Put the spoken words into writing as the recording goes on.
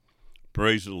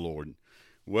Praise the Lord.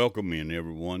 Welcome in,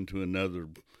 everyone, to another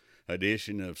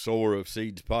edition of Sower of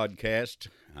Seeds podcast.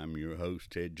 I'm your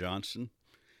host, Ted Johnson.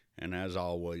 And as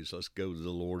always, let's go to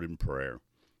the Lord in prayer.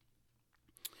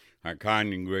 Our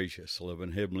kind and gracious,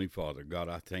 loving Heavenly Father, God,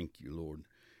 I thank you, Lord,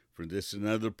 for this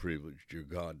another privilege, dear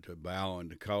God, to bow and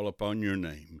to call upon your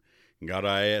name. And God,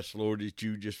 I ask, Lord, that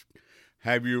you just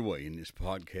have your way in this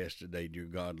podcast today, dear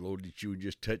God. Lord, that you would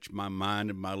just touch my mind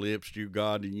and my lips, dear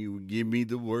God, and you would give me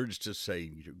the words to say,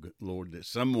 dear Lord, that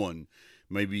someone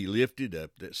may be lifted up,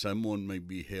 that someone may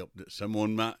be helped, that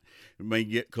someone may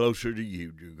get closer to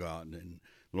you, dear God. And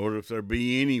Lord, if there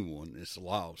be anyone that's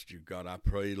lost, dear God, I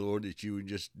pray, Lord, that you would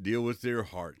just deal with their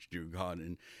hearts, dear God,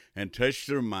 and touch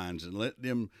their minds and let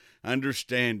them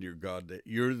understand, dear God, that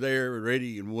you're there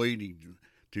ready and waiting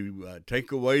to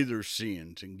take away their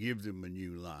sins and give them a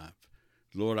new life.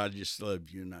 Lord, I just love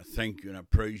you, and I thank you, and I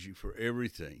praise you for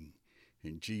everything.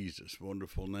 In Jesus'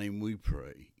 wonderful name we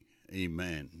pray.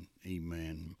 Amen.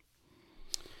 Amen.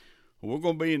 We're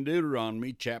going to be in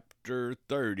Deuteronomy chapter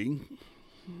 30.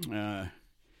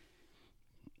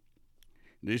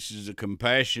 This is a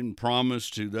compassion promise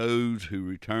to those who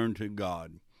return to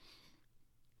God.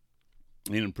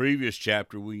 In a previous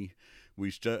chapter, we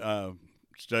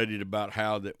studied about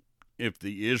how that if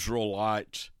the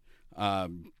Israelites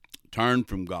turned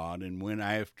from God and went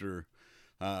after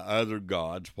other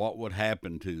gods, what would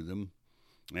happen to them,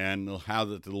 and how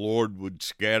that the Lord would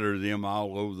scatter them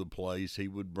all over the place. He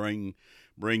would bring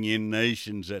in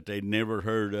nations that they'd never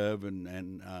heard of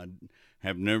and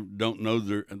don't know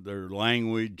their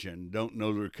language and don't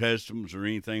know their customs or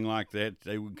anything like that.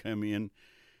 They would come in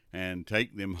and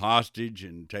take them hostage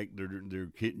and take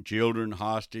their children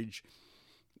hostage,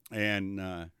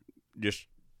 and just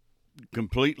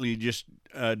completely just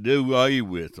do away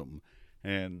with them.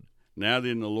 And now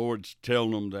then the Lord's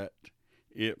telling them that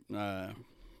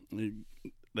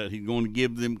that He's going to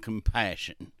give them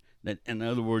compassion. That, in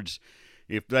other words,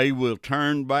 if they will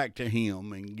turn back to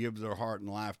Him and give their heart and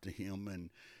life to Him,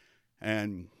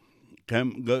 and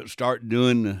start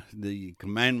doing the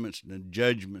commandments and the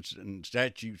judgments and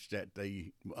statutes that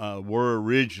they were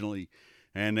originally,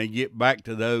 and they get back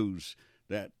to those,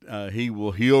 that He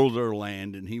will heal their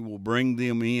land, and He will bring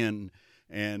them in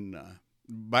and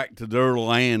back to their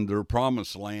land, their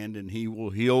promised land, and He will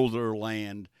heal their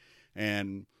land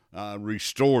and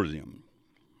restore them.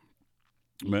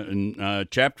 But in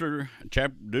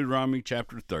Deuteronomy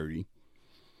chapter 30,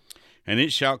 and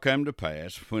it shall come to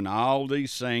pass, when all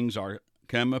these things are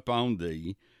come upon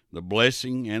thee, the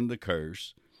blessing and the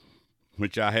curse,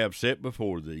 which I have set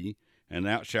before thee, and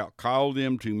thou shalt call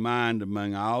them to mind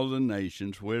among all the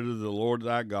nations whither the Lord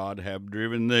thy God hath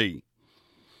driven thee,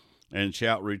 and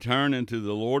shalt return unto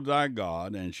the Lord thy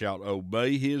God, and shalt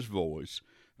obey His voice,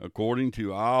 according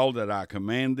to all that I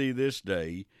command thee this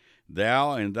day,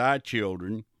 thou and thy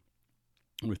children,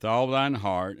 with all thine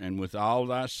heart and with all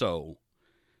thy soul,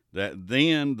 that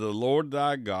then the Lord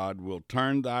thy God will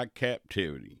turn thy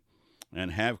captivity,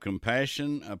 and have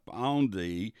compassion upon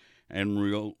thee, and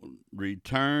will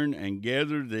return and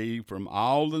gather thee from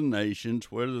all the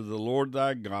nations whither the Lord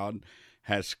thy God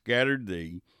hath scattered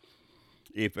thee.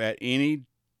 If any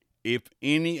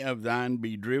of thine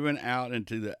be driven out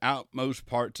into the outmost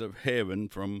parts of heaven,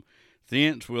 from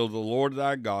thence will the Lord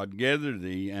thy God gather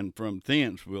thee, and from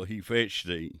thence will He fetch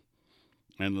thee.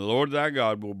 And the Lord thy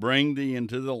God will bring thee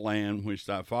into the land which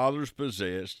thy fathers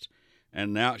possessed,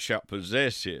 and thou shalt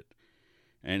possess it.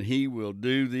 And He will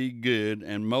do thee good,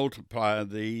 and multiply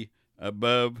thee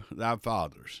above thy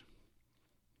fathers.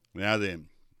 Now then,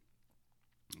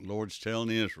 the Lord's telling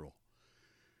Israel,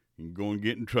 you're going to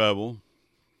get in trouble,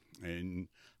 and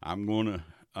I'm going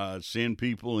to send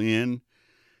people in.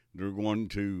 They're going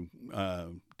to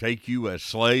take you as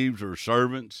slaves or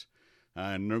servants,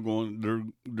 and they're going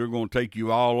to take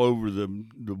you all over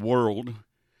the world,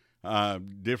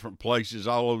 different places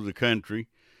all over the country.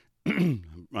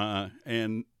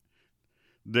 And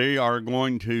they are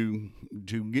going to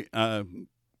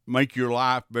make your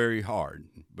life very hard,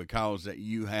 because that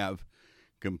you have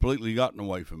completely gotten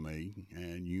away from me,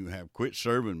 and you have quit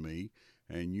serving me,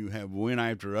 and you have went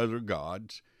after other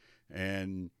gods,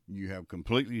 and you have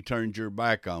completely turned your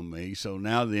back on me. So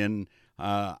now then,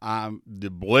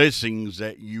 the blessings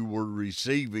that you were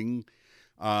receiving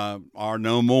are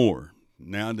no more.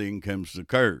 Now then comes the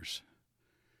curse.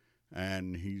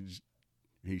 And he's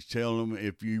telling them,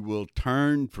 if you will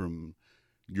turn from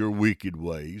your wicked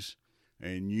ways,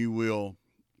 and you will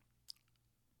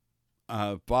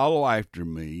follow after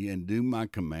me and do my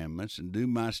commandments and do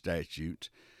my statutes,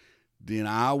 then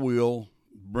I will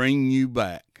bring you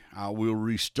back. I will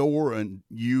restore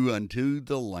you unto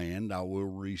the land. I will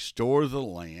restore the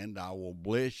land. I will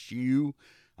bless you.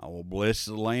 I will bless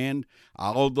the land.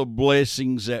 All the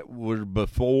blessings that were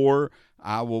before,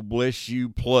 I will bless you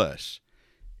plus.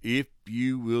 If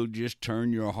you will just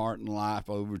turn your heart and life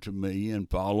over to me and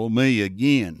follow me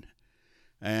again.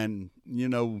 And,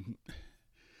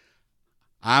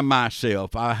 I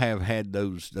myself, I have had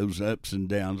those ups and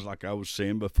downs, like I was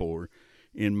saying before,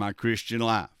 in my Christian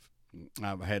life.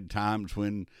 I've had times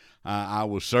when I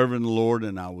was serving the Lord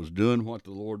and I was doing what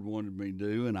the Lord wanted me to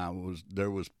do, and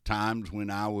there was times when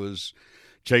I was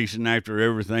chasing after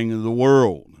everything in the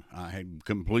world. I had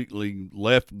completely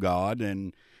left God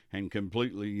and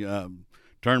completely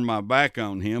turned my back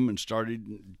on Him and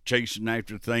started chasing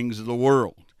after things of the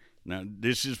world. Now,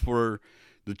 this is where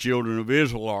the children of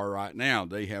Israel are right now.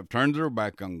 They have turned their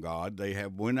back on God. They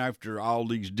have went after all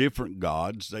these different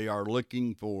gods. They are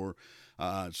looking for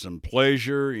some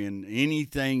pleasure in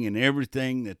anything and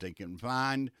everything that they can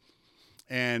find.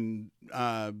 And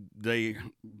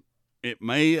it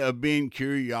may have been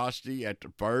curiosity at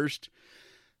the first,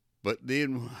 but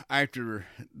then after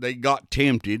they got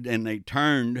tempted and they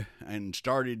turned and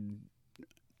started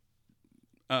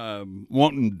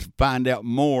wanting to find out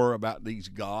more about these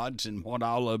gods and what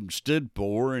all of them stood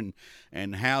for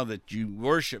and how that you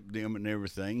worship them and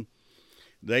everything,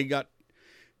 they got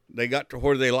to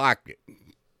where they liked it.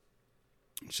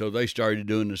 So they started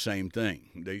doing the same thing.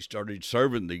 They started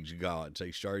serving these gods.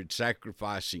 They started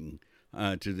sacrificing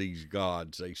to these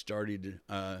gods. They started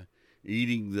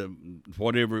eating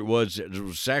whatever it was that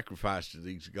was sacrificed to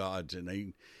these gods,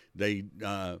 and they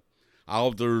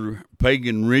all their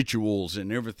pagan rituals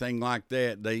and everything like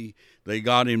that, they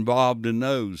got involved in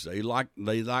those. They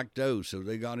liked those, so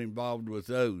they got involved with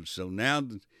those. So now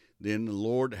then the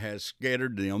Lord has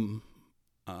scattered them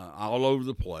all over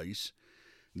the place.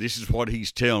 This is what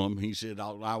He's telling them. He said,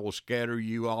 I will scatter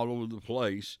you all over the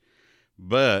place,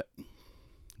 but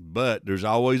there's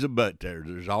always a but there.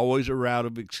 There's always a route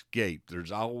of escape.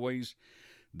 There's always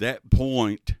that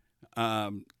point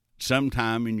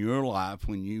sometime in your life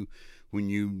when you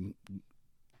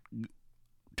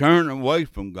turn away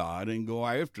from God and go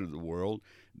after the world.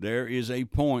 There is a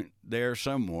point there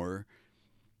somewhere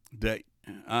that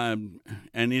and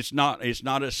it's not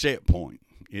a set point.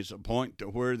 It's a point to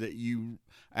where that you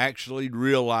actually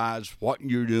realize what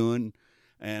you're doing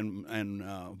and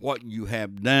what you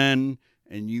have done,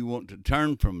 and you want to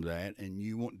turn from that and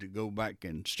you want to go back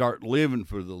and start living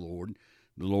for the Lord.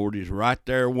 The Lord is right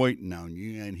there waiting on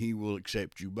you, and He will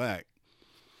accept you back.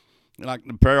 Like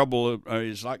the parable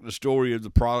it's like the story of the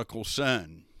prodigal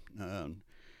son.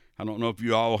 I don't know if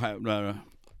you all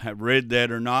have read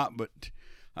that or not, but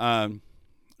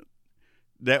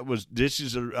this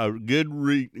is a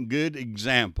good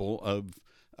example of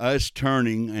us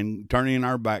turning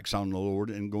our backs on the Lord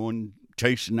and going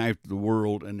chasing after the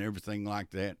world and everything like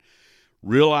that,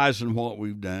 realizing what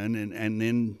we've done, and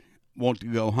then want to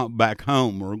go back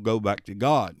home or go back to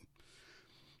God.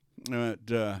 But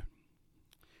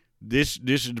this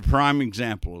is the prime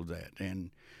example of that. And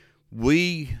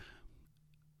with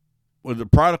the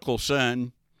prodigal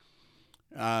son,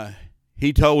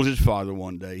 he told his father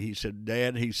one day, he said,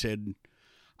 Dad,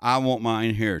 I want my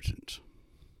inheritance.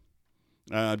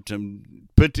 To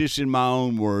put this in my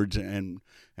own words and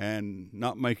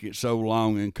not make it so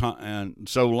long and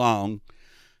so long,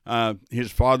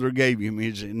 his father gave him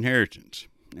his inheritance,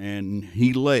 and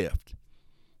he left.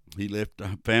 He left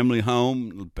the family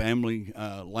home, the family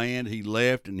land. He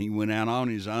left, and he went out on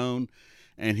his own,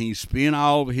 and he spent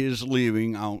all of his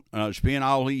living spent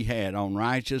all he had on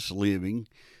righteous living,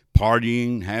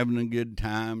 partying, having a good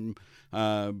time,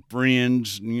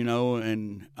 friends,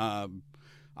 and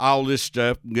all this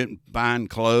stuff, getting fine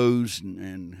clothes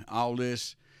and all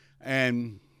this,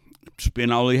 and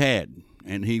spent all he had.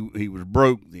 And he was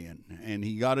broke then, and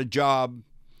he got a job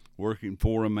working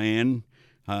for a man,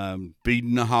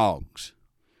 feeding the hogs.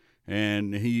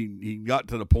 And he got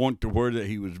to the point to where that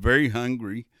he was very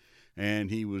hungry,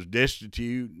 and he was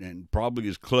destitute, and probably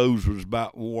his clothes was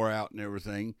about wore out and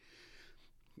everything.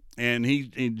 And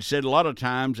he said a lot of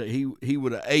times that he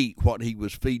would have ate what he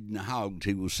was feeding the hogs.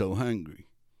 He was so hungry.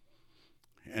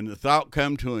 And the thought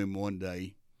come to him one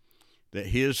day that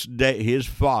his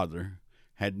father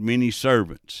had many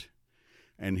servants,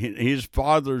 and his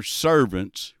father's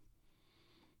servants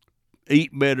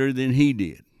eat better than he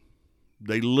did.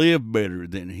 They live better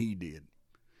than he did.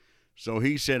 So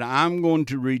he said, I'm going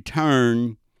to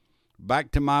return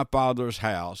back to my father's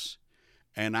house,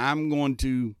 and I'm going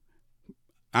to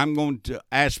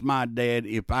ask my dad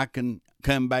if I can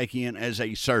come back in as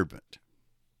a servant.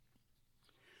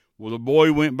 Well, the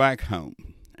boy went back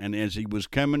home, and as he was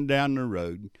coming down the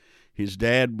road, his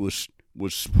dad was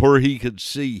where he could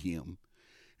see him.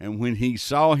 And when he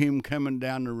saw him coming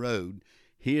down the road,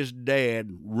 his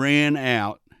dad ran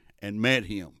out and met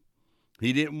him.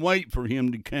 He didn't wait for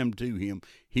him to come to him.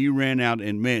 He ran out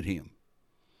and met him.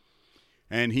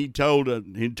 And he told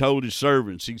his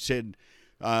servants, he said,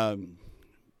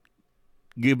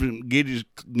 get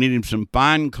him some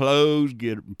fine clothes,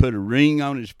 put a ring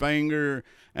on his finger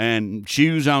and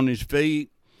shoes on his feet,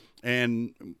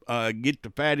 and get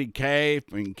the fatted calf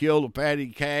and kill the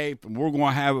fatted calf, and we're going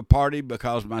to have a party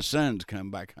because my son's come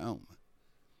back home.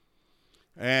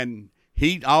 And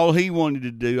all he wanted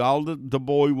to do, all the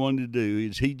boy wanted to do,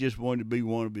 is he just wanted to be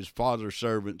one of his father's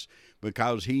servants,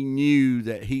 because he knew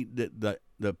that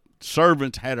the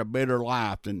servants had a better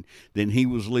life than he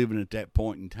was living at that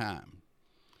point in time.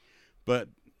 But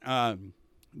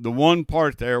the one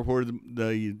part there where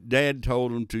the dad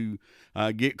told him to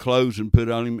get clothes and put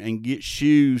on him and get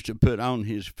shoes to put on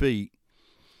his feet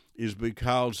is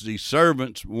because the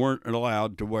servants weren't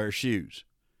allowed to wear shoes.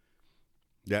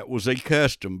 That was a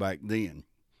custom back then.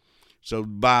 So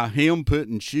by him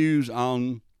putting shoes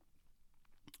on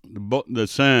the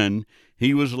son,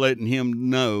 he was letting him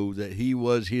know that he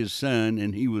was his son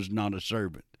and he was not a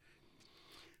servant.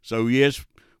 So yes,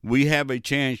 we have a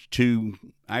chance to,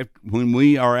 when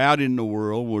we are out in the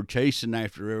world, we're chasing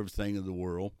after everything of the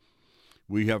world.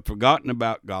 We have forgotten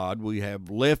about God. We have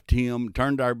left him,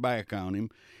 turned our back on him.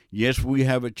 Yes, we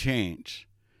have a chance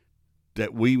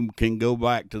that we can go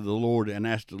back to the Lord and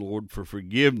ask the Lord for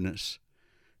forgiveness,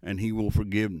 and he will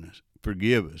forgive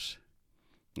us.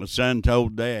 The son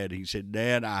told Dad, he said,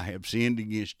 "Dad, I have sinned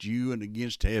against you and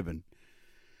against heaven."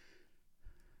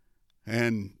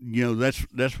 And,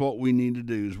 that's what we need to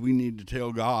do, is we need to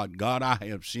tell God, "God, I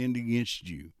have sinned against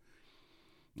you.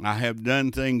 I have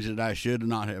done things that I should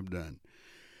not have done.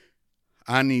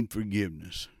 I need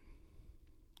forgiveness.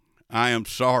 I am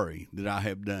sorry that I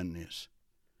have done this."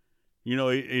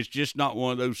 It's just not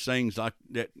one of those things like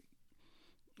that,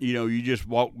 you just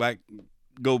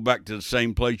go back to the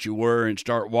same place you were and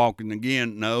start walking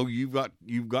again. No, you've got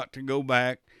to go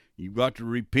back. You've got to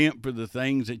repent for the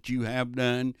things that you have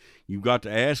done. You've got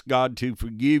to ask God to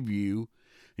forgive you,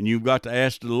 and you've got to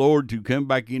ask the Lord to come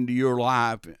back into your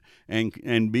life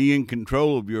and be in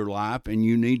control of your life, and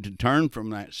you need to turn from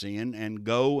that sin and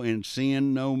go and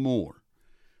sin no more.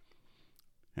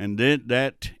 And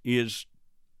that is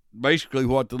basically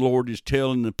what the Lord is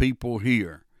telling the people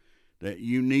here, that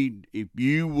you need, if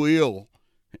you will,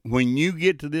 when you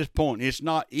get to this point, it's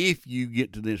not if you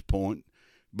get to this point.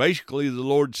 Basically, the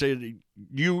Lord said,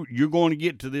 you're going to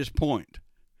get to this point.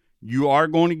 You are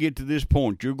going to get to this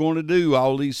point. You're going to do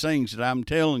all these things that I'm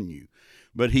telling you.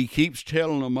 But he keeps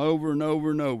telling them over and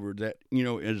over and over that,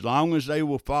 as long as they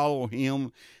will follow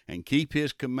him and keep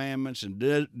his commandments and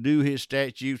do his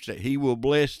statutes, that he will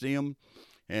bless them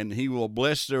and he will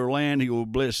bless their land. He will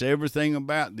bless everything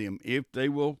about them if they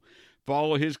will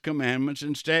follow his commandments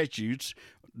and statutes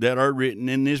that are written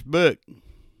in this book.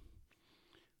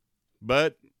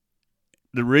 But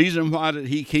the reason why that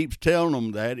he keeps telling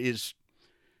them that is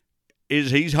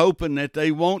he's hoping that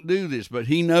they won't do this, but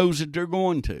he knows that they're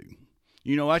going to.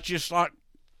 That's just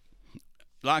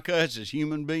like us as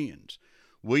human beings.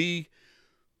 We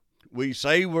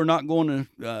say we're not going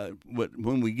to,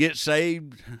 when we get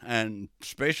saved, and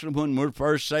especially when we're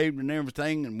first saved and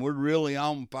everything, and we're really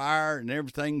on fire and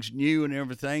everything's new and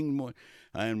everything,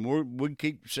 and we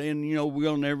keep saying,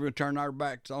 we'll never turn our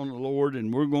backs on the Lord,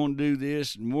 and we're going to do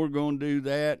this and we're going to do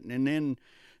that. And then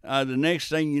the next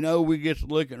thing you know, we get to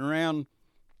looking around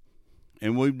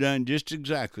and we've done just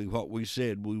exactly what we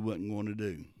said we wasn't going to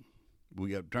do.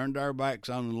 We have turned our backs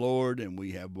on the Lord, and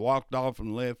we have walked off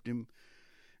and left him.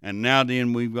 And now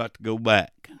then we've got to go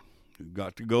back. We've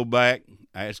got to go back,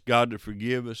 ask God to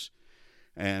forgive us,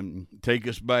 and take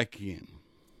us back in.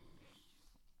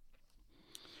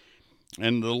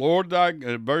 And the Lord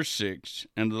verse 6,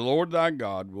 and the Lord thy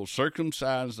God will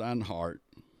circumcise thine heart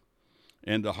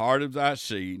and the heart of thy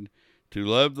seed, to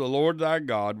love the Lord thy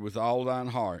God with all thine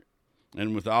heart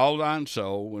and with all thine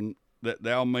soul, and that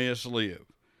thou mayest live.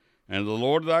 And the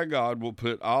Lord thy God will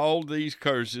put all these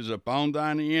curses upon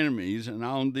thine enemies and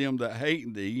on them that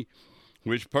hate thee,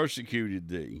 which persecuted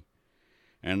thee.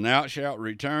 And thou shalt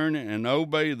return and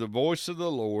obey the voice of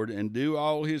the Lord, and do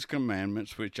all his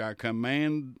commandments, which I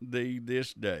command thee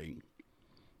this day.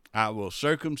 I will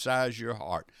circumcise your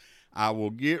heart. I will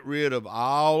get rid of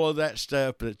all of that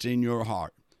stuff that's in your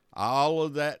heart. All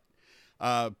of that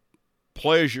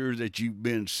pleasure that you've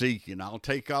been seeking. I'll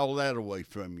take all that away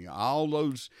from you. All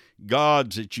those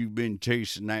gods that you've been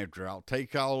chasing after, I'll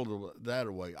take all of that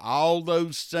away. All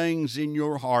those things in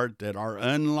your heart that are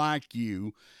unlike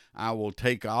you, I will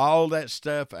take all that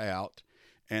stuff out,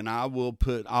 and I will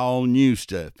put all new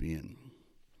stuff in.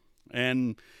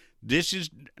 And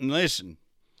listen,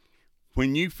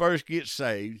 when you first get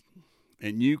saved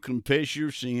and you confess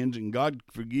your sins and God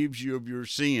forgives you of your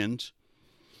sins,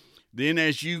 then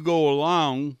as you go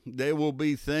along, there will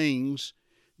be things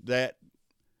that,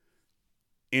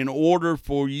 in order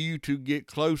for you to get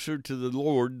closer to the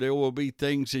Lord, there will be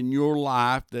things in your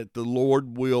life that the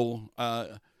Lord will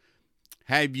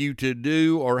have you to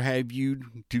do or have you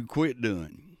to quit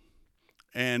doing.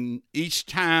 And each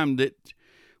time that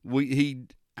he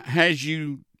has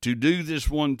you to do this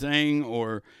one thing,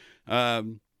 or,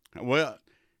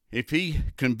 if he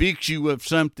convicts you of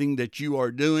something that you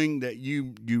are doing that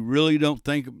you really don't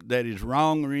think that is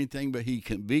wrong or anything, but he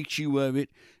convicts you of it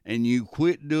and you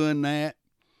quit doing that,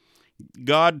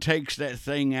 God takes that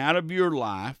thing out of your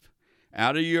life,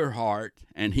 out of your heart,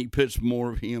 and he puts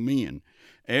more of him in.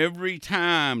 Every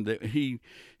time that he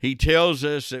tells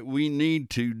us that we need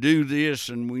to do this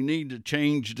and we need to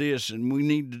change this and we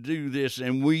need to do this,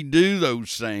 and we do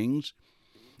those things,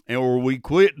 or we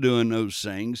quit doing those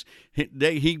things,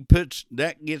 he puts,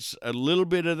 that gets a little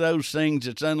bit of those things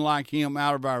that's unlike him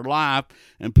out of our life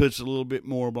and puts a little bit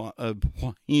more of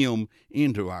him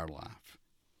into our life.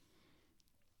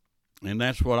 And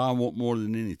that's what I want more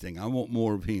than anything. I want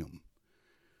more of him.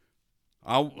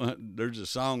 There's a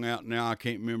song out now, I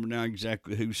can't remember now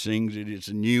exactly who sings it. It's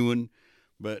a new one,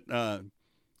 but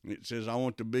it says, I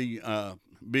want to be a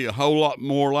whole lot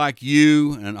more like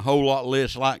you and a whole lot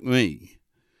less like me.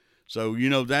 So,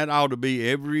 that ought to be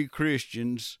every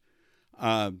Christian's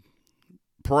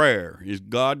prayer, is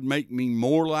God, make me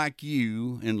more like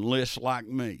you and less like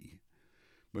me.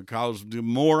 Because the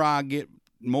more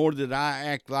that I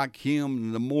act like him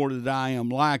and the more that I am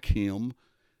like him,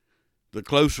 the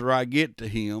closer I get to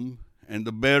him and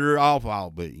the better off I'll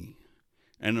be.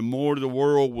 And the more the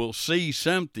world will see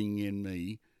something in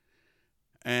me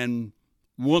and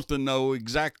want to know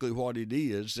exactly what it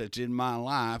is that's in my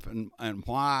life and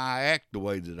why I act the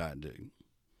way that I do.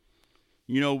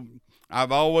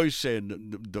 I've always said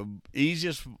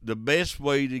the best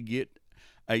way to get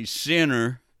a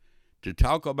sinner to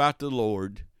talk about the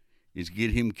Lord is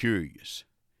get him curious.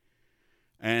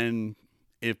 And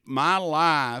if my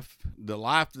life, the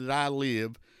life that I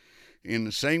live, in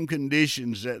the same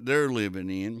conditions that they're living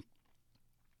in,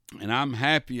 and I'm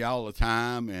happy all the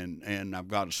time, and I've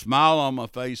got a smile on my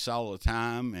face all the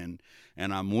time,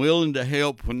 and I'm willing to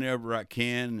help whenever I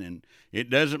can, and it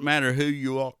doesn't matter who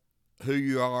you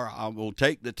are, I will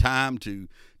take the time to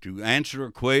answer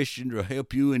a question or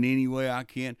help you in any way I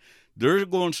can. They're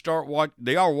going to start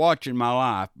they are watching my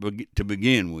life to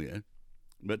begin with,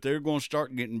 but they're going to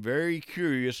start getting very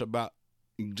curious about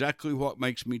exactly what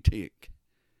makes me tick.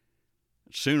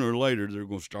 Sooner or later, they're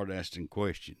going to start asking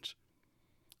questions.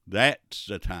 That's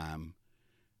the time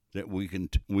that we can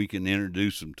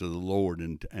introduce them to the Lord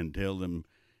and tell them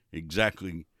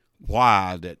exactly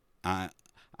why that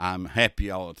I'm happy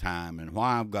all the time and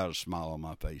why I've got a smile on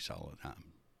my face all the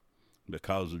time.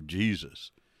 Because of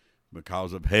Jesus,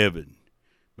 because of heaven,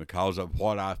 because of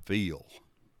what I feel.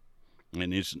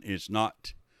 And it's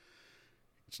not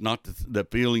the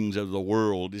feelings of the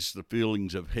world. It's the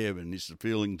feelings of heaven. It's the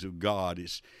feelings of God.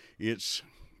 It's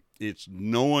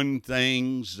knowing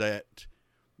things that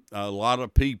a lot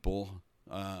of people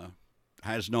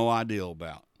has no idea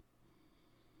about.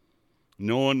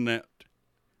 Knowing that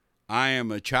I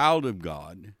am a child of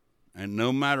God, and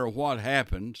no matter what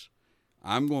happens,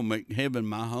 I'm going to make heaven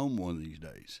my home one of these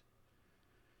days.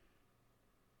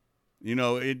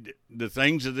 The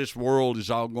things of this world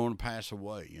is all going to pass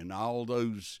away, and all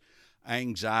those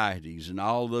anxieties and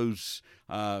all those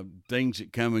things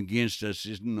that come against us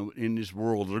in this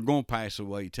world, they're going to pass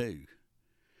away too.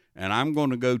 And I'm going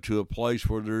to go to a place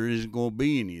where there isn't going to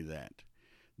be any of that.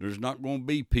 There's not going to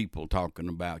be people talking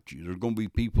about you. There's going to be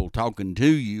people talking to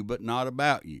you, but not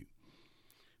about you.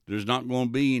 There's not going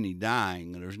to be any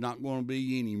dying. There's not going to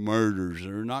be any murders.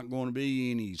 There's not going to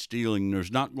be any stealing.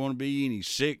 There's not going to be any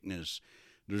sickness.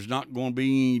 There's not going to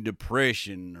be any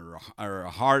depression or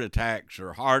heart attacks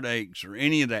or heartaches or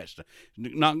any of that stuff.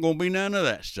 Not going to be none of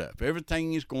that stuff.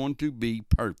 Everything is going to be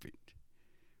perfect.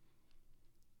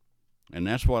 And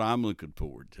that's what I'm looking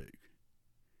forward to,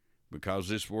 because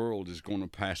this world is going to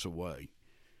pass away.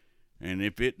 And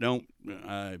if the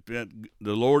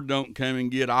Lord don't come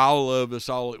and get all of us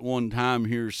all at one time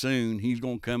here soon, he's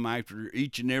going to come after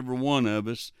each and every one of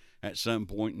us at some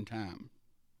point in time.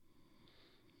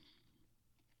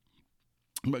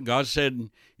 But God said,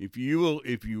 if you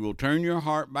will turn your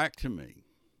heart back to me,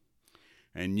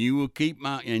 and you will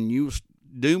you will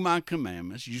do my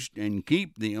commandments, and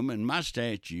keep them and my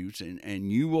statutes,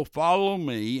 and you will follow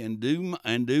me and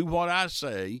do what I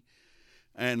say,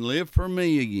 and live for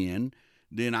me again,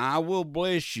 then I will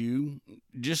bless you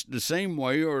just the same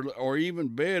way, or even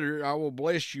better. I will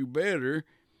bless you better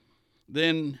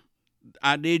than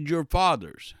I did your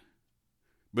fathers.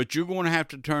 But you're going to have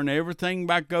to turn everything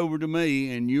back over to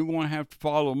me, and you're going to have to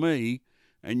follow me,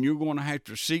 and you're going to have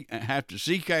to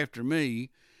seek after me,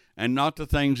 and not the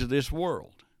things of this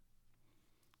world.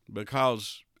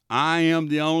 Because I am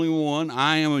the only one.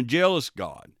 I am a jealous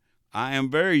God. I am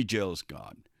very jealous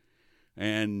God.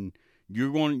 And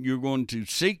you're going to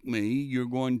seek me. You're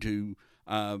going to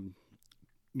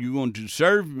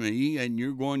serve me, and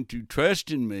you're going to trust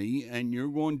in me, and you're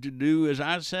going to do as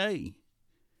I say.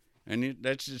 And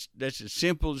that's as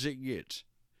simple as it gets.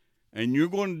 And you're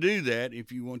going to do that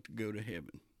if you want to go to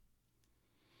heaven.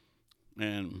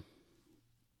 And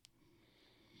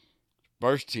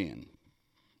verse 10,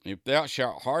 if thou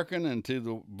shalt hearken unto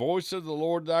the voice of the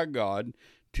Lord thy God,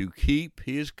 to keep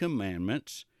his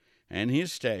commandments and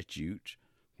his statutes,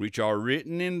 which are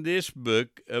written in this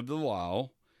book of the law,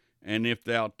 and if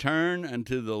thou turn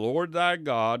unto the Lord thy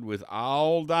God with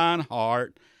all thine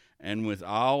heart and with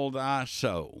all thy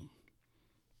soul,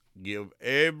 give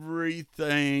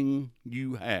everything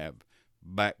you have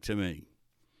back to me.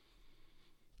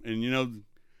 And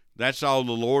that's all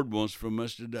the Lord wants from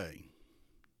us today,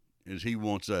 is he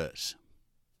wants us.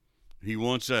 He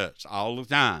wants us all the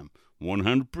time,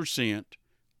 100%,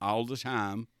 all the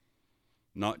time,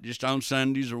 not just on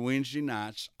Sundays or Wednesday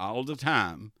nights, all the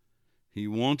time. He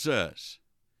wants us.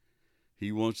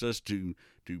 He wants us to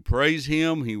praise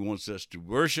him. He wants us to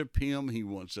worship him. He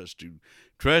wants us to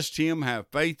trust him, have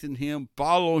faith in him,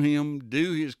 follow him,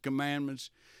 do his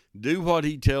commandments, do what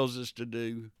he tells us to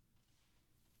do,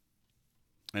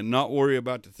 and not worry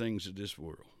about the things of this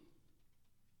world.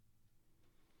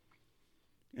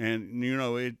 And,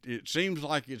 it seems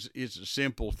like it's a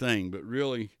simple thing, but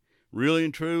really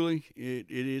and truly, it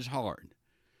is hard,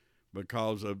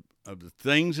 because of the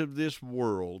things of this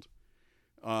world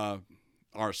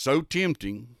are so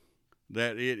tempting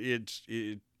that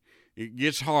it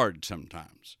gets hard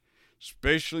sometimes,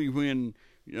 especially when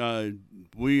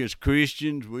we as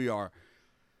Christians, we are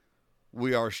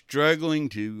struggling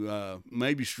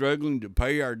to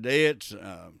pay our debts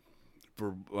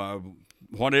for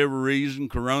whatever reason,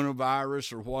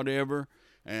 coronavirus or whatever,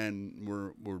 and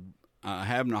we're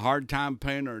having a hard time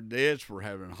paying our debts. We're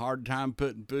having a hard time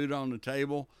putting food on the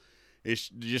table. It's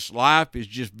just, life is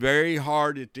just very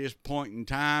hard at this point in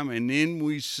time. And then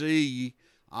we see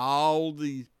all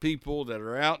the people that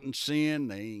are out in sin.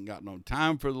 They ain't got no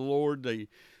time for the Lord. They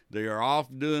are off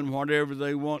doing whatever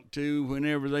they want to,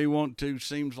 whenever they want to,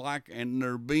 seems like, and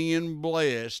they're being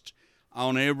blessed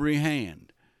on every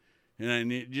hand.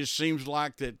 And it just seems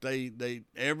like that they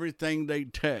everything they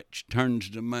touch turns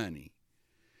to money.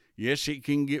 Yes, it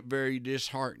can get very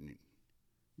disheartening.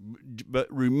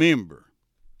 But remember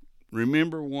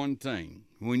one thing: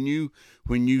 when you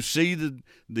see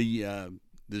the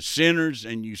sinners,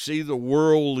 and you see the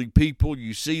worldly people,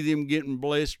 you see them getting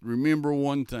blessed, remember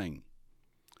one thing: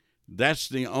 that's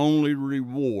the only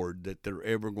reward that they're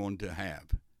ever going to have.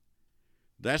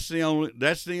 That's the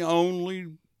only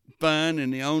fun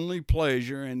and the only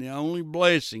pleasure and the only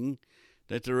blessing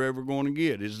that they're ever going to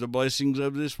get, is the blessings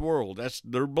of this world. That's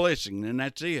their blessing, and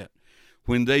that's it.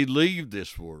 When they leave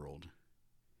this world,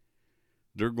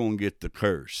 they're going to get the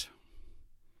curse.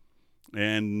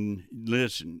 And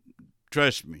listen,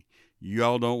 trust me,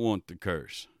 y'all don't want the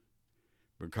curse,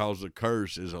 because the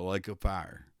curse is a lake of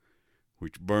fire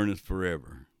which burneth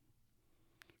forever.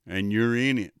 And you're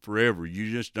in it forever. You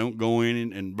just don't go in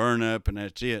it and burn up and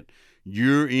that's it.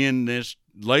 You're in this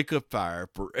lake of fire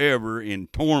forever, in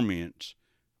torments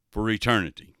for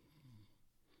eternity,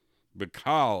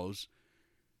 because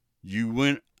you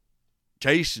went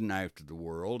chasing after the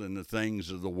world and the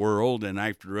things of the world and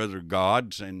after other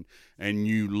gods, and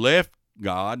you left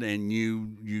God, and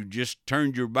you just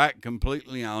turned your back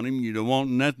completely on him. You don't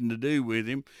want nothing to do with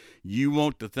him. You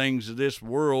want the things of this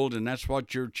world, and that's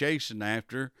what you're chasing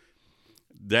after.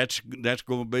 That's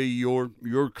going to be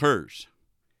your curse.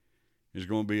 It's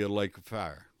going to be a lake of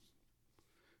fire.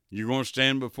 You're going to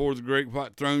stand before the great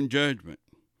white throne judgment,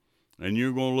 and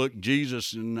you're going to look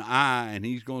Jesus in the eye, and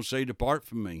he's going to say, "Depart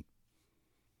from me,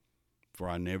 for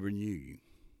I never knew you."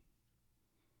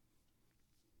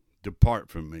 Depart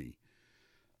from me,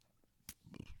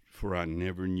 for I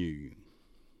never knew you.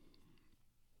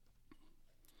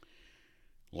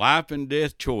 Life and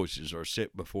death choices are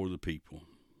set before the people.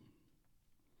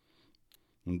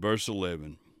 In verse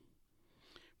 11,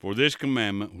 for this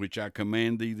commandment which I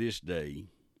command thee this day,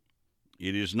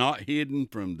 it is not hidden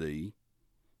from thee,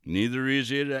 neither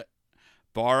is it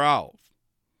far off.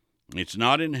 It's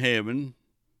not in heaven,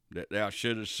 that thou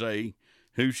shouldest say,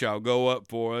 who shall go up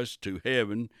for us to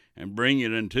heaven and bring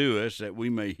it unto us, that we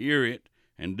may hear it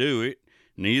and do it?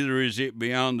 Neither is it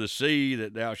beyond the sea,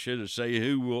 that thou shouldest say,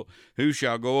 who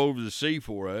shall go over the sea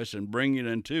for us and bring it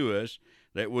unto us,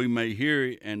 that we may hear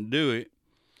it and do it?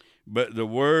 But the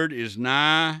word is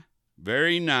nigh,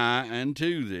 very nigh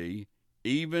unto thee,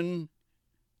 even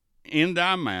in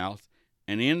thy mouth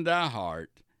and in thy heart,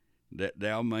 that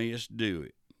thou mayest do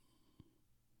it.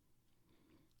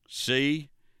 See,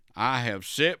 I have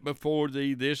set before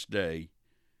thee this day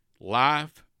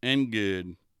life and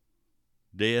good,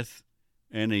 death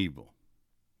and evil.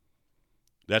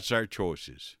 That's our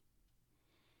choices.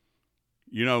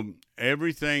 You know,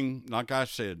 everything, like I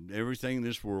said, everything in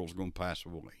this world is going to pass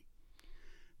away.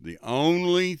 The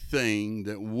only thing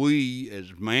that we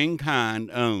as mankind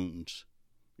owns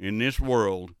in this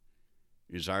world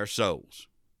is our souls.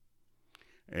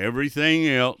 Everything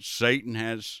else, Satan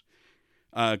has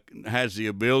the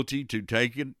ability to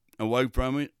take it away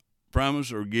from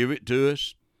us or give it to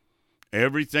us.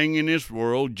 Everything in this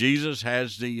world, Jesus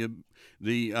has the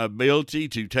ability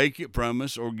to take it from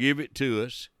us or give it to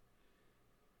us.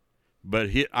 But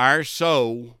our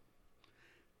soul,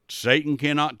 Satan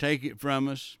cannot take it from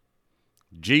us.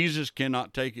 Jesus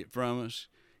cannot take it from us.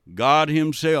 God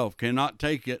himself cannot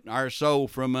take our soul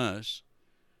from us.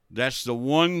 That's the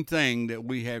one thing that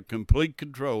we have complete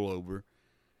control over.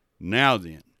 Now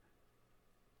then,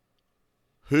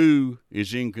 who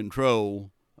is in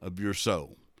control of your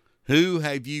soul? Who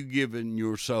have you given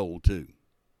your soul to?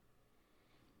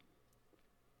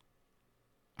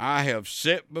 I have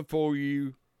set before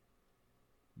you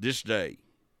this day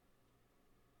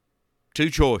two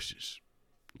choices,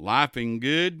 life and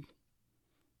good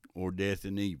or death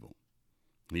and evil.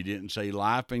 He didn't say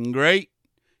life and great.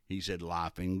 He said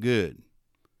life and good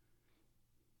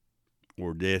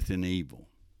or death and evil.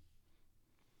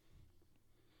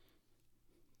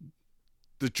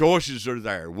 The choices are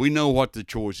there. We know what the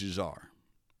choices are.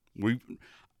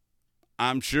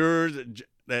 I'm sure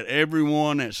that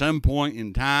everyone at some point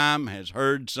in time has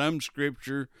heard some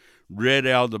scripture read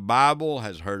out of the Bible,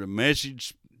 has heard a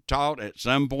message taught at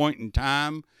some point in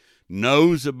time,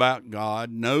 knows about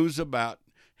God, knows about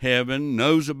heaven,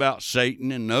 knows about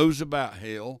Satan, and knows about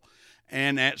hell,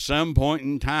 and at some point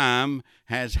in time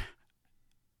has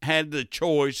had the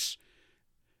choice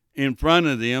in front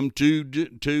of them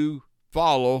to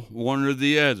follow one or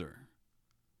the other.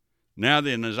 Now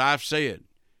then, as I've said,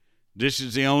 this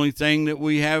is the only thing that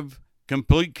we have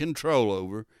complete control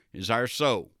over is our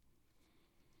soul.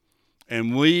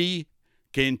 And we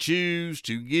can choose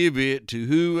to give it to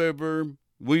whoever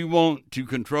we want to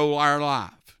control our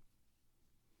life.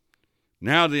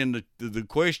 Now then, the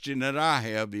question that I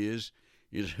have is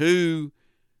who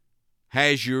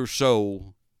has your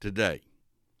soul today?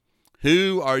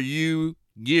 Who are you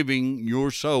giving your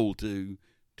soul to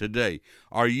today?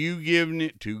 Are you giving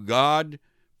it to God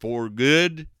for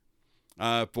good,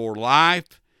 for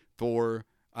life, for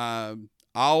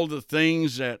all the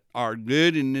things that are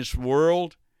good in this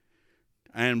world,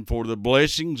 and for the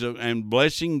blessings and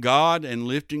blessing God and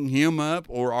lifting him up?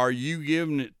 Or are you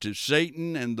giving it to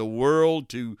Satan and the world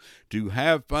to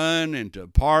have fun and to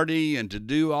party and to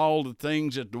do all the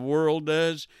things that the world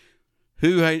does?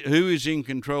 Who is in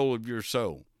control of your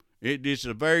soul? It's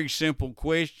a very simple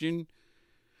question,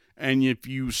 and if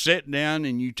you sit down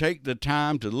and you take the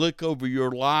time to look over your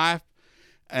life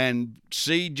and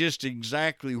see just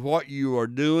exactly what you are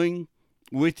doing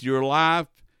with your life,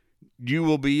 you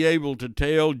will be able to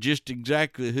tell just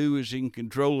exactly who is in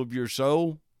control of your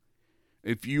soul.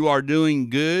 If you are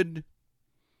doing good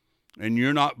and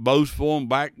you're not boastful and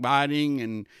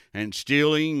backbiting and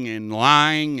stealing and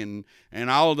lying and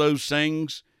all those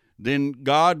things, then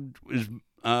God is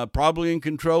probably in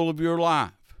control of your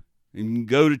life. And you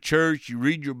go to church, you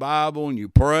read your Bible, and you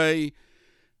pray,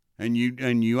 and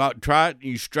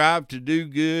you strive to do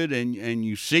good, and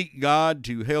you seek God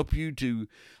to help you to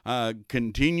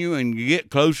continue and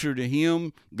get closer to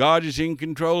him. God is in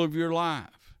control of your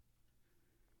life.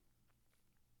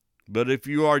 But if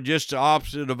you are just the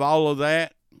opposite of all of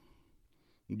that,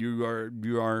 you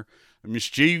are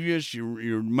mischievous,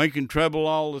 you're making trouble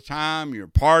all the time, you're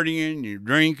partying, you're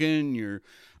drinking, you're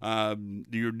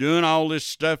doing all this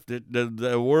stuff that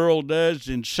the world does,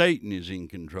 and Satan is in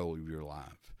control of your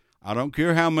life. I don't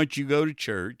care how much you go to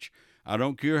church. I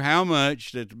don't care how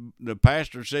much that the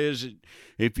pastor says that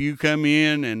if you come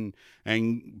in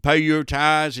and pay your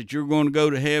tithes that you're going to go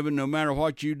to heaven no matter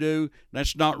what you do.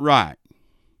 That's not right.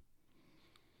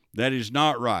 That is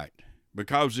not right.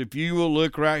 Because if you will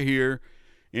look right here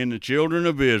in the children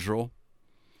of Israel,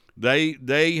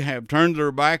 they have turned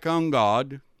their back on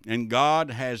God, and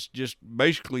God has just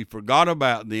basically forgot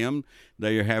about them.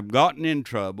 They have gotten in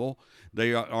trouble.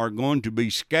 They are going to be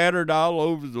scattered all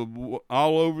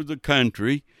over the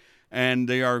country, and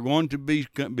they are going to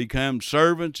become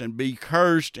servants and be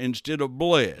cursed instead of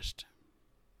blessed.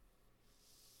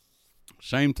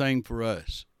 Same thing for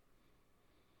us.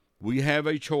 We have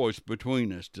a choice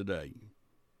between us today,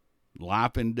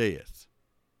 life and death.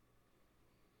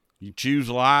 You choose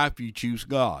life, you choose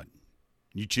God.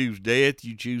 You choose death,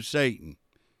 you choose Satan.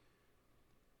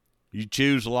 You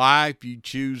choose life, you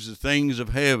choose the things of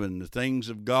heaven, the things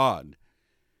of God.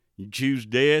 You choose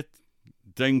death,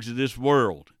 things of this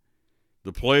world,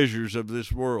 the pleasures of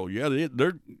this world. Yeah,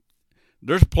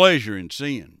 there's pleasure in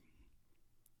sin,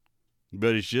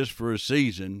 but it's just for a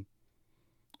season,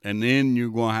 and then you're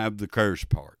going to have the curse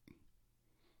part.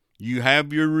 You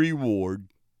have your reward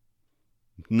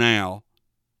now,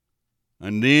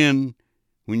 and then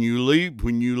when you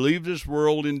leave this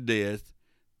world in death,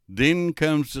 then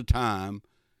comes the time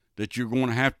that you're going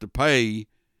to have to pay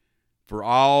for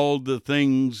all the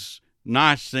things,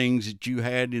 nice things that you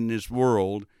had in this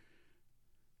world,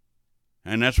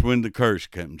 and that's when the curse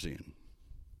comes in.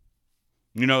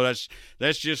 You know,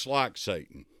 that's just like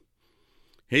Satan.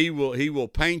 He will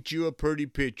paint you a pretty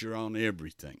picture on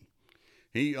everything.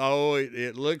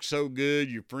 It looks so good.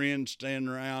 Your friends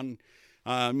standing around,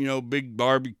 big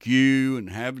barbecue and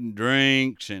having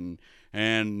drinks,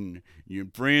 and your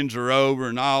friends are over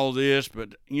and all this.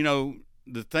 But,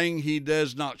 the thing he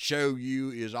does not show you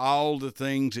is all the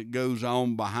things that goes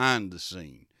on behind the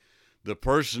scene. The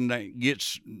person that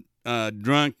gets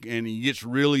drunk and he gets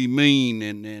really mean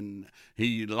and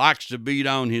he likes to beat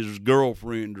on his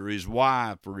girlfriend or his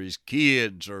wife or his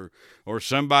kids or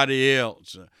somebody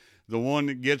else. The one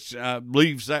that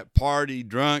leaves that party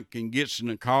drunk and gets in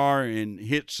a car and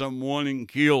hits someone and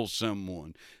kills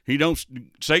someone.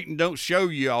 Satan don't show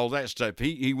you all that stuff.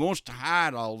 He wants to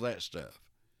hide all that stuff.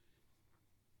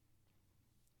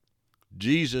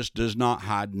 Jesus does not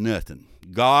hide nothing.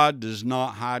 God does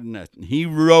not hide nothing. He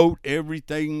wrote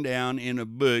everything down in a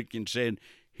book and said,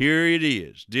 here it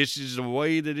is. This is the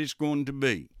way that it's going to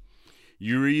be.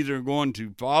 You're either going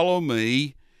to follow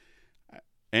me,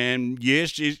 and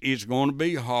yes, it's going to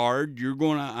be hard. You're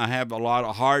going to have a lot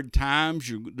of hard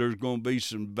times. There's going to be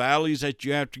some valleys that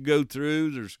you have to go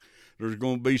through. There's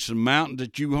going to be some mountains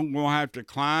that you're going to have to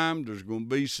climb. There's going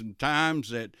to be some times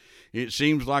that it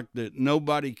seems like that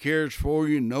nobody cares for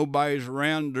you, nobody's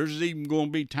around. There's even going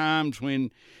to be times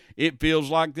when it feels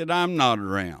like that I'm not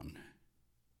around.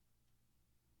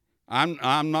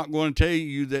 I'm not going to tell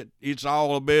you that it's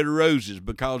all a bed of roses,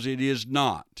 because it is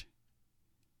not.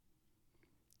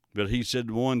 But he said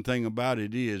the one thing about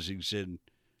it is, he said,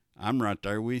 I'm right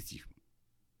there with you.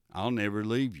 I'll never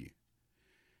leave you.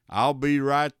 I'll be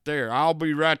right there. I'll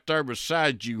be right there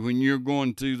beside you when you're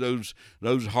going through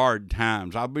those hard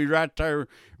times. I'll be right there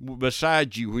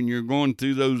beside you when you're going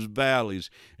through those valleys.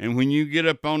 And when you get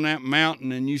up on that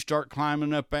mountain and you start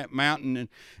climbing up that mountain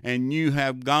and you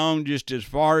have gone just as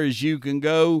far as you can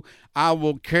go, I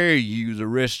will carry you the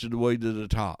rest of the way to the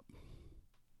top.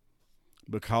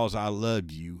 Because I love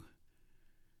you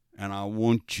and I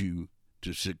want you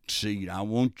to succeed. I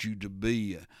want you to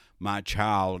be my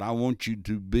child. I want you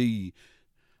to be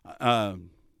the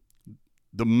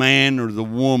man or the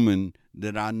woman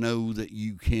that I know that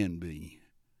you can be.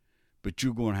 But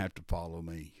you're going to have to follow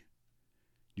me.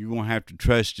 You're going to have to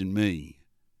trust in me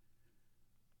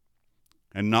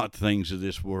and not things of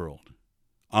this world.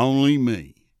 Only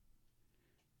me.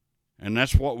 And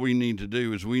that's what we need to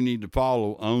do, is we need to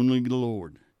follow only the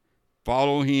Lord.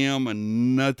 Follow him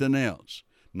and nothing else.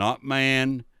 Not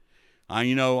man. I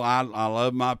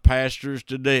love my pastors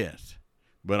to death,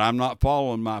 but I'm not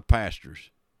following my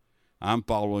pastors. I'm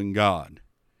following God.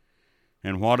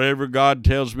 And whatever God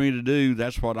tells me to do,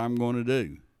 that's what I'm going to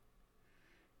do.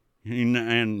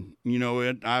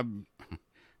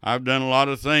 I've done a lot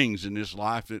of things in this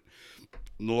life that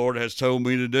the Lord has told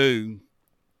me to do.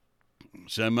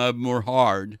 Some of them were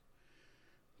hard,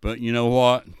 but you know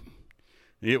what?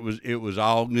 It was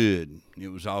all good. It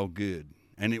was all good,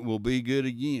 and it will be good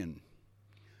again.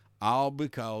 All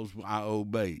because I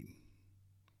obeyed.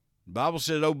 The Bible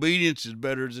says obedience is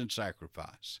better than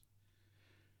sacrifice.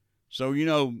 So,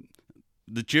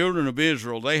 the children of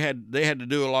Israel, they had to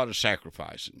do a lot of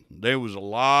sacrificing. There was a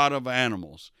lot of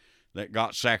animals that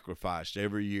got sacrificed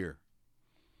every year.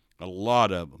 A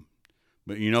lot of them.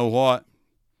 But you know what?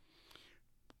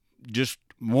 Just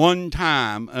one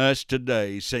time, us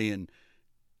today saying,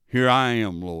 here I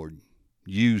am, Lord,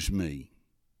 use me.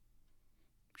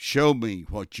 Show me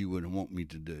what you would want me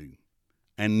to do.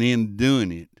 And then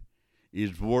doing it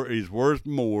is worth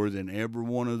more than every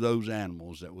one of those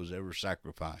animals that was ever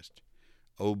sacrificed.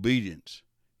 Obedience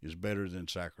is better than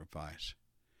sacrifice.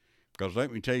 Because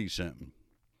let me tell you something.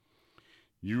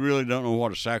 You really don't know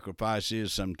what a sacrifice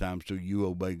is sometimes till you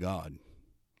obey God.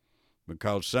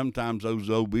 Because sometimes those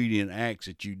obedient acts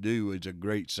that you do is a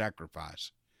great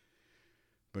sacrifice.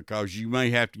 Because you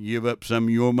may have to give up some of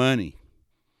your money.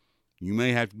 You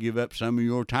may have to give up some of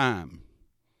your time.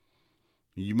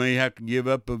 You may have to give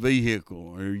up a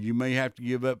vehicle, or you may have to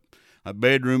give up a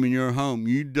bedroom in your home.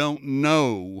 You don't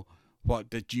know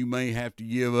what that you may have to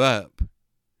give up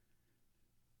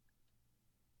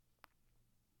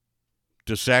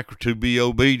to be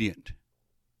obedient.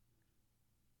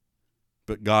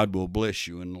 But God will bless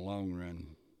you in the long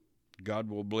run. God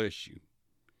will bless you.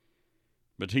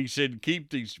 But he said, keep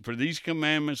these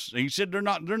commandments. He said they're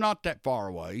not that far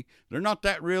away. They're not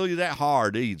really that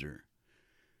hard either.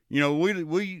 You know,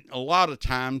 we a lot of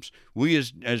times we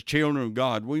as children of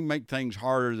God, we make things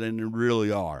harder than they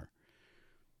really are.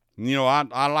 You know,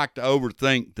 I like to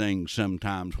overthink things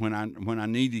sometimes when I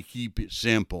need to keep it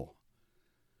simple.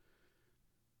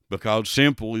 Because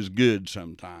simple is good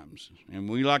sometimes. And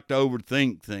we like to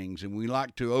overthink things, and we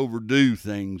like to overdo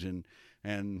things, and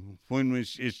when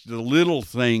it's the little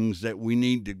things that we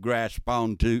need to grasp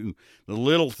onto, the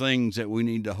little things that we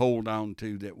need to hold on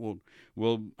to that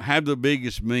will have the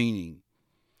biggest meaning.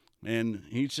 And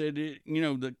he said,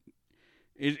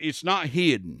 it's not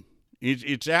hidden.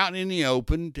 It's out in the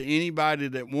open to anybody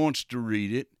that wants to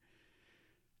read it.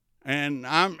 And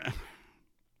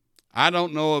I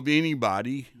don't know of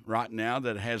anybody right now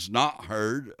that has not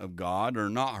heard of God or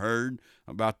not heard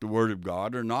about the Word of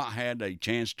God or not had a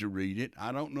chance to read it.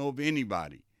 I don't know of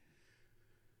anybody.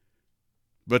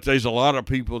 But there's a lot of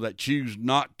people that choose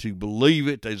not to believe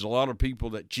it. There's a lot of people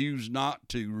that choose not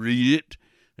to read it.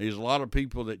 There's a lot of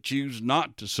people that choose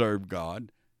not to serve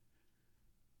God.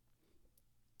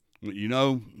 But you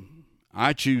know,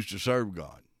 I choose to serve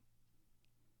God.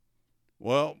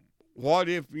 Well, what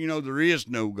if, there is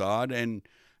no God and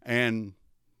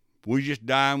we just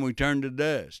die and we turn to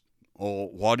dust? Or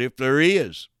what if there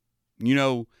is?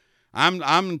 I'm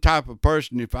the type of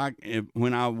person,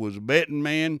 when I was a betting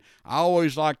man, I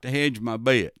always like to hedge my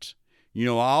bets. I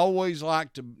always like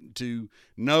to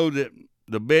know that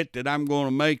the bet that I'm going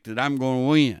to make, that I'm going to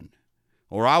win.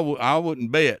 Or I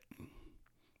wouldn't bet.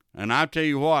 And I tell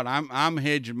you what, I'm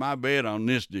hedging my bet on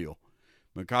this deal.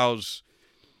 Because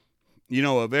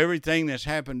of everything that's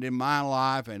happened in my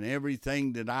life and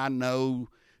everything that I know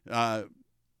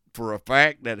for a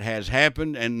fact that has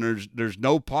happened, and there's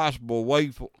no possible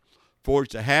way for it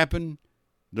to happen,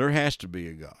 there has to be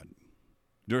a God.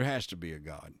 There has to be a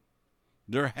God.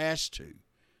 There has to.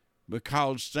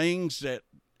 Because things that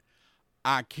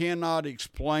I cannot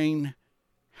explain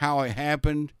how it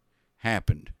happened.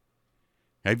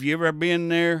 Have you ever been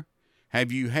there?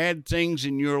 Have you had things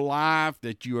in your life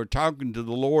that you are talking to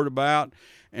the Lord about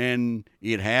and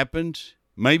it happens?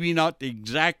 Maybe not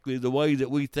exactly the way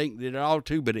that we think that it ought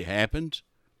to, but it happens.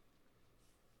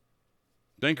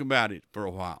 Think about it for a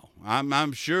while.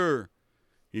 I'm sure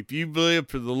if you've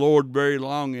lived for the Lord very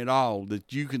long at all,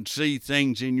 that you can see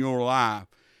things in your life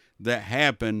that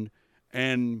happened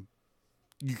and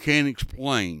you can't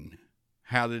explain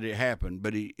how did it happen,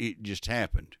 but it just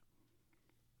happened.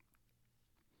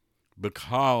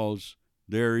 Because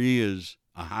there is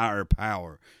a higher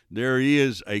power. There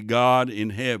is a God in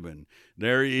heaven.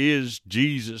 There is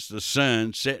Jesus the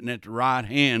Son sitting at the right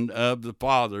hand of the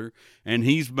Father, and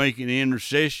he's making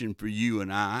intercession for you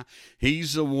and I.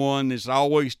 He's the one that's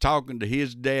always talking to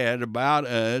his dad about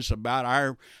us,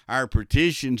 about our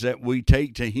petitions that we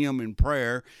take to him in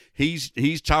prayer. He's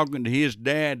talking to his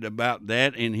dad about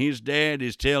that, and his dad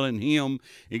is telling him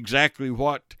exactly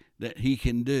what that he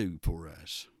can do for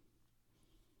us.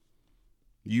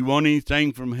 You want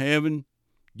anything from heaven,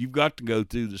 you've got to go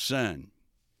through the Son.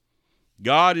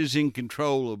 God is in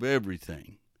control of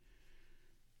everything.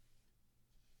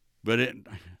 But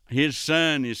his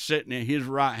Son is sitting at his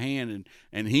right hand,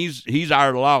 and he's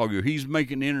our lawyer. He's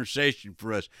making intercession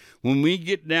for us. When we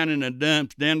get down in the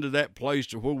dumps, down to that place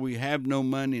to where we have no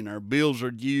money and our bills are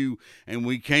due and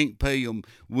we can't pay them,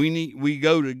 we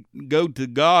go to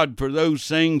God for those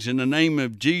things in the name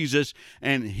of Jesus,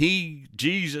 and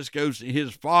Jesus goes to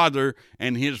his Father,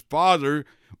 and his Father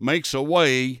makes a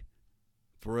way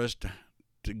for us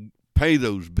to pay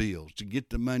those bills, to get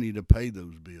the money to pay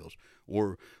those bills,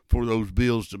 or for those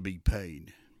bills to be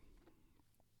paid.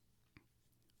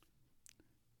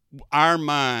 Our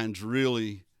minds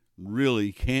really,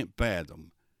 really can't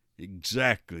fathom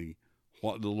exactly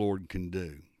what the Lord can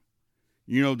do.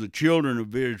 You know, the children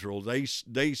of Israel, they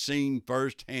seen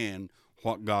firsthand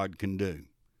what God can do.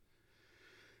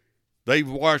 They've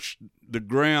watched the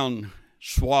ground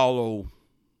swallow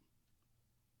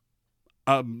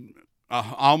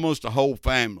almost a whole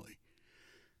family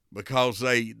because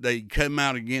they come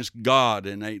out against God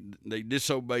and they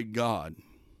disobeyed God.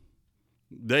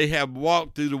 They have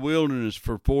walked through the wilderness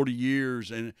for 40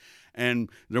 years and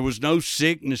there was no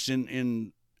sickness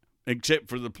in except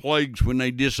for the plagues when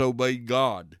they disobeyed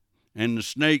God and the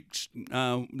snakes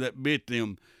that bit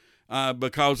them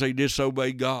because they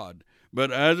disobeyed God.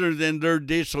 But other than their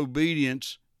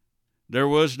disobedience, there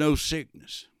was no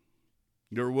sickness.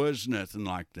 There was nothing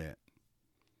like that.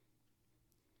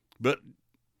 But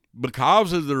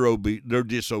because of their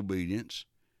disobedience,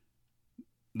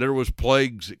 there was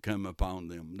plagues that came upon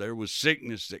them. There was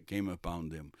sickness that came upon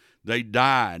them. They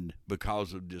died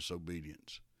because of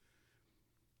disobedience.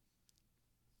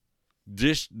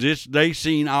 They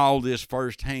seen all this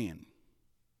firsthand.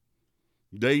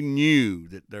 They knew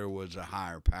that there was a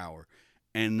higher power,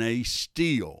 and they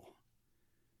still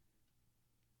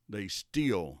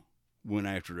went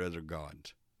after other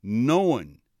gods,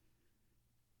 knowing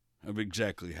of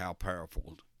exactly how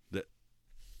powerful that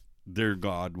their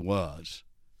God was.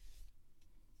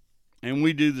 And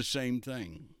we do the same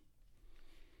thing.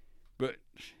 But,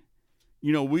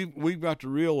 you know, we've got to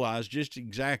realize just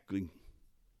exactly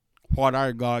what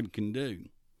our God can do.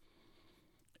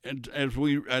 And as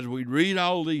we read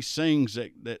all these things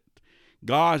that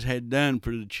God had done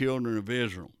for the children of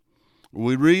Israel,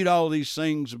 we read all these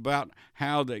things about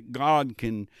how that God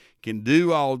can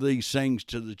do all these things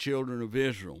to the children of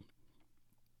Israel,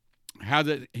 how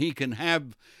that he can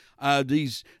have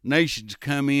these nations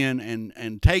come in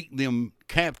and take them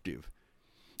captive.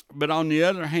 But on the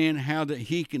other hand, how that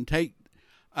he can take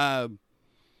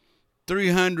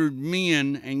 300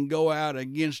 men and go out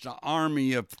against an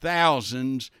army of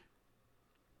thousands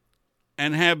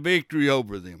and have victory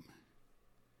over them.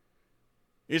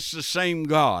 It's the same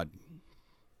God.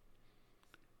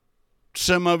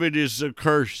 Some of it is their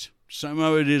curse. Some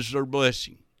of it is their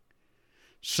blessing.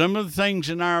 Some of the things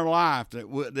in our life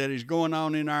that is going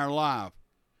on in our life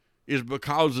is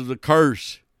because of the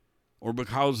curse or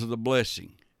because of the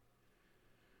blessing.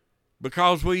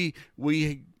 Because we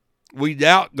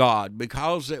doubt God,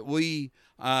 because that we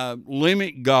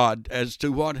limit God as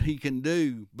to what he can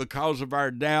do because of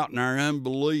our doubt and our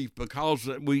unbelief, because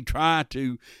that we try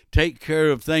to take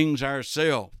care of things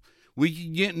ourselves. We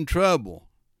can get in trouble.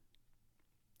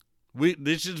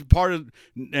 This is part of,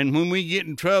 and when we get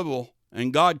in trouble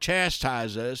and God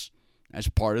chastises us, that's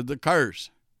part of the curse.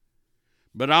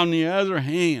 But on the other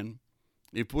hand,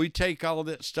 if we take all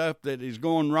that stuff that is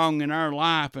going wrong in our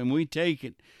life and we take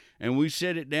it and we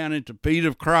set it down at the feet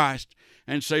of Christ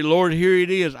and say, Lord, here it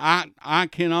is. I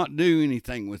cannot do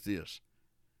anything with this.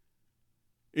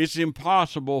 It's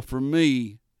impossible for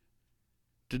me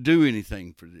to do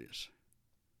anything for this.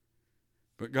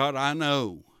 But God, I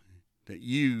know that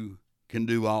you can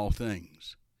do all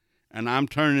things. And I'm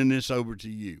turning this over to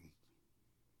you.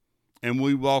 And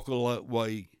we walk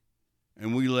away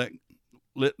and we let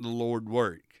the Lord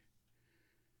work.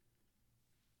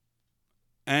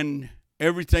 And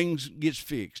everything gets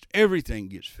fixed. Everything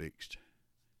gets fixed.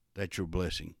 That's your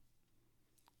blessing.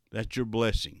 That's your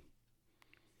blessing.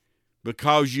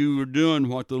 Because you are doing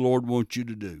what the Lord wants you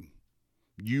to do.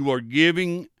 You are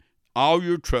giving all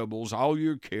your troubles, all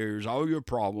your cares, all your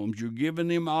problems, you're giving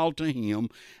them all to him,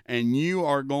 and you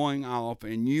are going off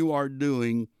and you are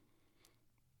doing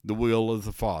the will of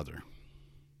the Father.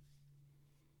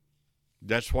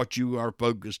 That's what you are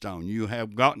focused on. You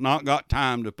have not got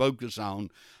time to focus on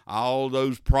all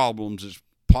those problems that's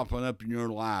popping up in your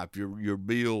life, your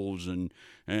bills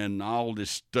and all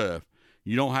this stuff.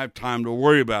 You don't have time to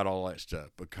worry about all that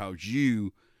stuff because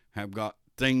you have got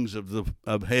things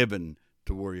of heaven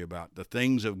to worry about, the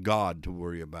things of God to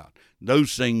worry about.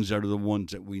 Those things are the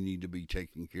ones that we need to be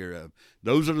taking care of.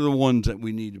 Those are the ones that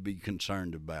we need to be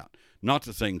concerned about, not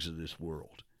the things of this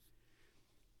world.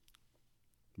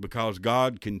 Because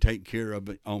God can take care of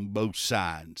it on both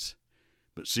sides.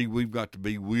 But see, we've got to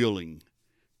be willing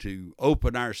to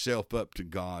open ourselves up to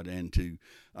God and to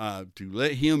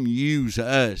let him use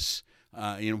us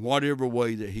in whatever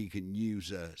way that he can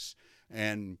use us.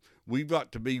 And we've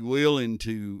got to be willing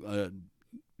to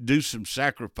do some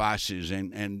sacrifices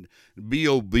and be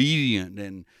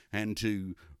obedient and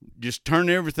to just turn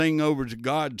everything over to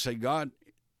God and say, God,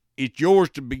 it's yours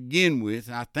to begin with.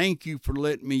 I thank you for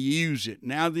letting me use it.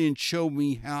 Now then, show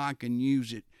me how I can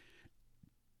use it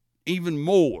even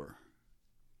more.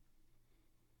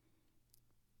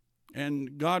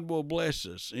 And God will bless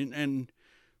us and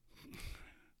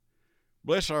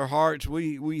bless our hearts.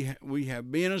 We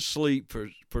have been asleep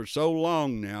for so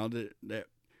long now that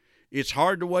it's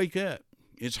hard to wake up.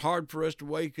 It's hard for us to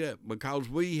wake up because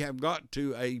we have got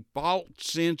to a false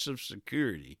sense of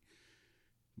security.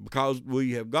 Because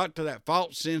we have got to that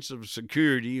false sense of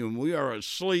security and we are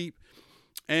asleep,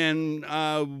 and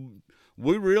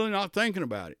we're really not thinking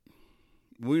about it.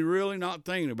 We're really not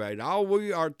thinking about it. All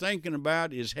we are thinking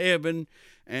about is heaven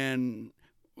and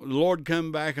the Lord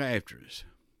come back after us.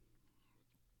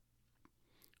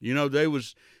 You know, there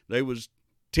was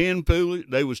 10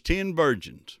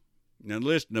 virgins. Now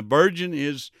listen, a virgin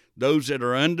is those that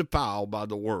are undefiled by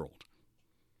the world.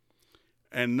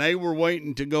 And they were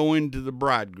waiting to go into the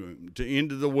bridegroom,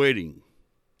 into the wedding.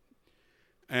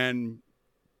 And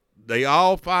they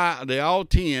all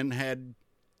 10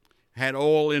 had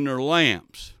oil in their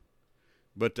lamps.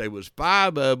 But there was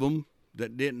 5 of them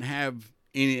that didn't have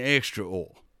any extra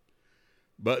oil.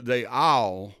 But they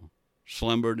all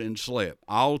slumbered and slept.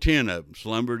 All 10 of them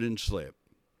slumbered and slept.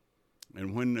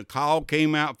 And when the call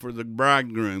came out for the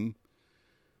bridegroom,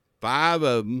 5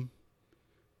 of them,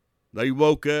 they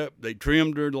woke up, they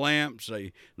trimmed their lamps,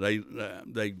 they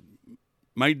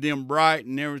made them bright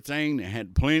and everything. They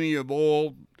had plenty of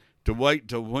oil to wait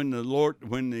till when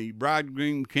the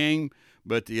bridegroom came.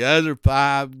 But the other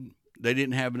 5, they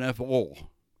didn't have enough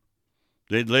oil.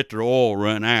 They'd let their oil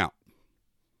run out.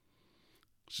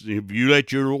 So if you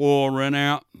let your oil run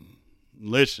out,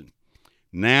 listen,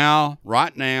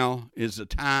 right now is the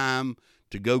time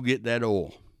to go get that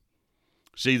oil.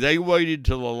 See, they waited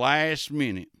till the last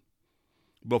minute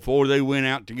before they went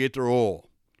out to get their oil.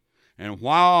 And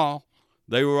while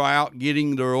they were out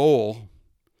getting their oil,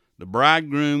 the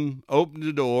bridegroom opened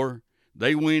the door.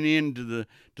 They went into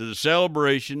the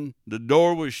celebration. The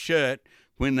door was shut.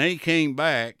 When they came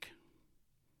back,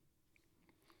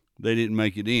 they didn't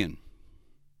make it in.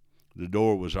 The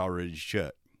door was already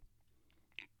shut.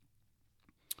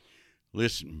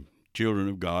 Listen, children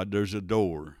of God, there's a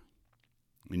door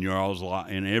in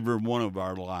in every one of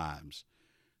our lives.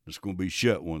 It's going to be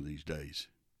shut one of these days.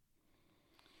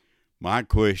 My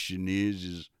question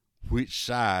is which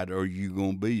side are you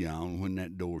going to be on when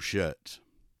that door shuts?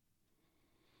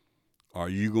 Are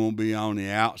you going to be on the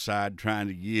outside trying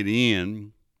to get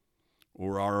in,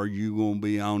 or are you going to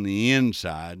be on the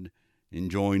inside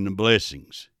enjoying the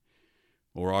blessings?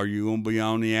 Or are you going to be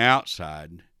on the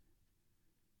outside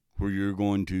where you're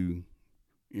going to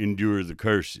endure the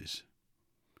curses?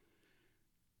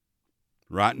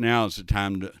 Right now is the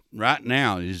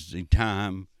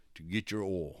time to get your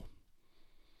oil.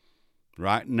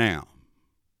 Right now,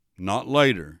 not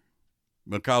later,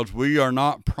 because we are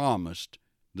not promised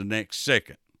the next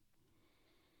second.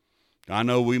 I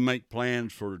know we make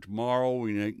plans for tomorrow,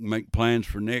 we make plans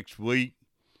for next week.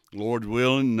 Lord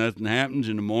willing, nothing happens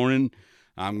in the morning.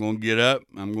 I'm going to get up,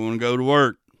 I'm going to go to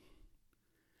work.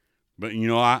 But, you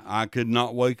know, I could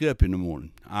not wake up in the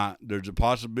morning.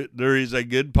 There is a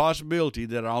good possibility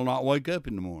that I'll not wake up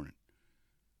in the morning.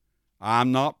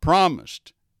 I'm not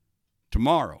promised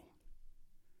tomorrow.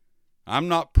 I'm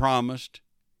not promised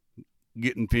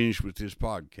getting finished with this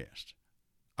podcast.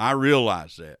 I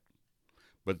realize that.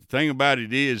 But the thing about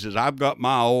it is I've got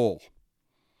my oil.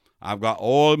 I've got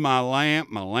oil in my lamp.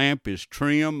 My lamp is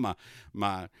trimmed.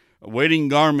 My wedding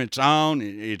garment's on.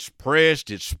 It's pressed.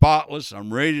 It's spotless.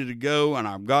 I'm ready to go, and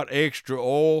I've got extra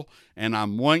oil, and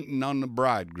I'm waiting on the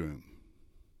bridegroom.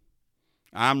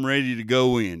 I'm ready to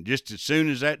go in. Just as soon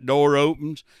as that door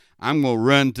opens, I'm going to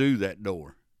run through that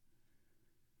door.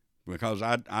 Because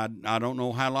I don't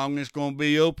know how long it's going to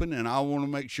be open, and I want to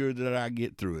make sure that I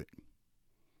get through it.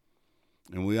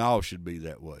 And we all should be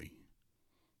that way.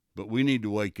 But we need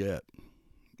to wake up.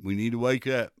 We need to wake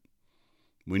up.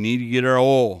 We need to get our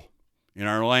oil in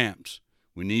our lamps.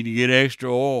 We need to get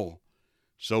extra oil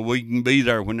so we can be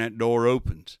there when that door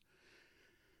opens.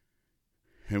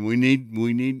 And we need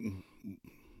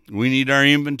our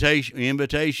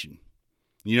invitation.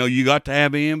 You know, you got to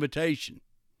have an invitation.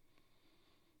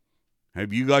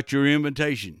 Have you got your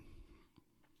invitation?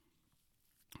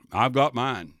 I've got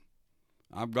mine.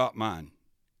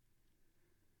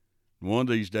 One of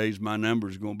these days, my number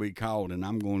is going to be called, and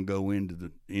I'm going to go into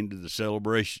the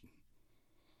celebration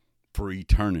for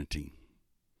eternity,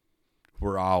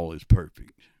 where all is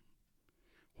perfect,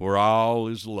 where all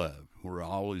is love, where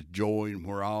all is joy and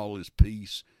where all is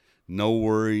peace. No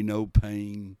worry, no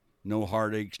pain, no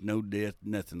heartaches, no death,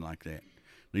 nothing like that.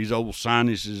 These old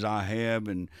sinuses I have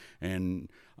and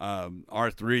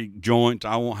arthritic joints,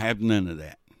 I won't have none of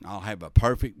that. I'll have a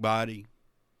perfect body.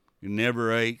 You'll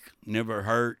never ache, never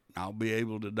hurt. I'll be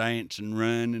able to dance and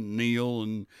run and kneel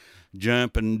and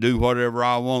jump and do whatever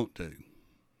I want to.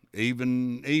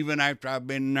 Even after I've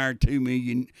been in there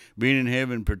been in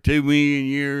heaven for 2 million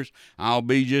years, I'll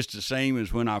be just the same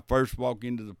as when I first walk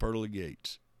into the pearly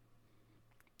gates.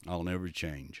 I'll never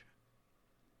change.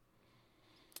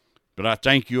 But I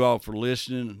thank you all for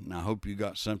listening, and I hope you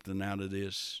got something out of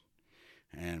this.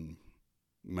 And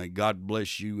may God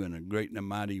bless you in a great and a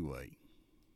mighty way.